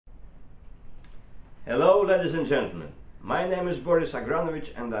Hello ladies and gentlemen, my name is Boris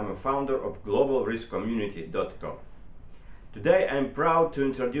Agranovich and I'm a founder of GlobalRiskCommunity.com. Today I'm proud to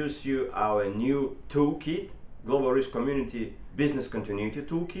introduce you our new toolkit, Global Risk Community Business Continuity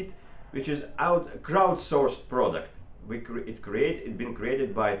Toolkit, which is a crowdsourced product. It's been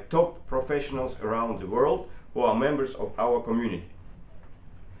created by top professionals around the world who are members of our community.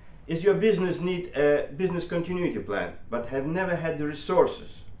 Is your business need a business continuity plan but have never had the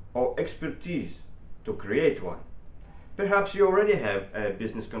resources or expertise to create one? Perhaps you already have a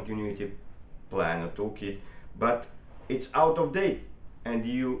business continuity plan or toolkit, but it's out of date and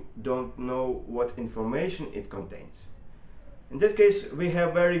you don't know what information it contains. In that case, we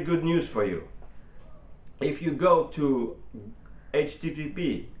have very good news for you. If you go to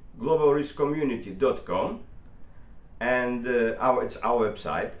http://globalriskcommunity.com and it's our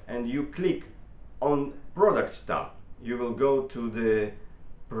website, and you click on Products tab, you will go to the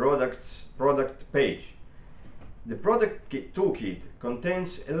product page. The product toolkit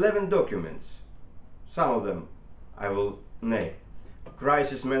contains 11 documents. Some of them I will name: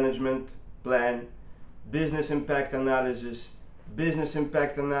 crisis management plan, business impact analysis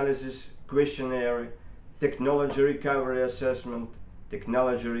questionnaire, technology recovery assessment,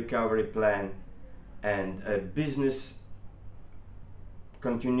 technology recovery plan, and a business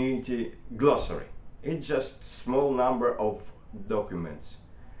continuity glossary. It's just a small number of documents.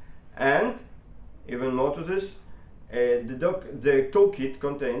 And even more to this, the toolkit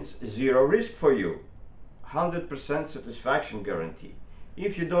contains zero risk for you, 100% satisfaction guarantee.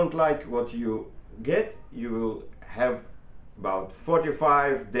 If you don't like what you get, you will have about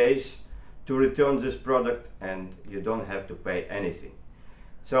 45 days to return this product and you don't have to pay anything.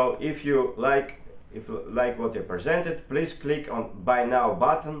 So if you like what you presented, please click on Buy Now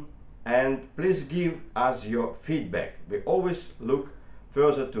button and please give us your feedback. We always look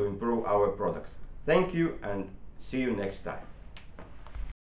further to improve our products. Thank you and see you next time.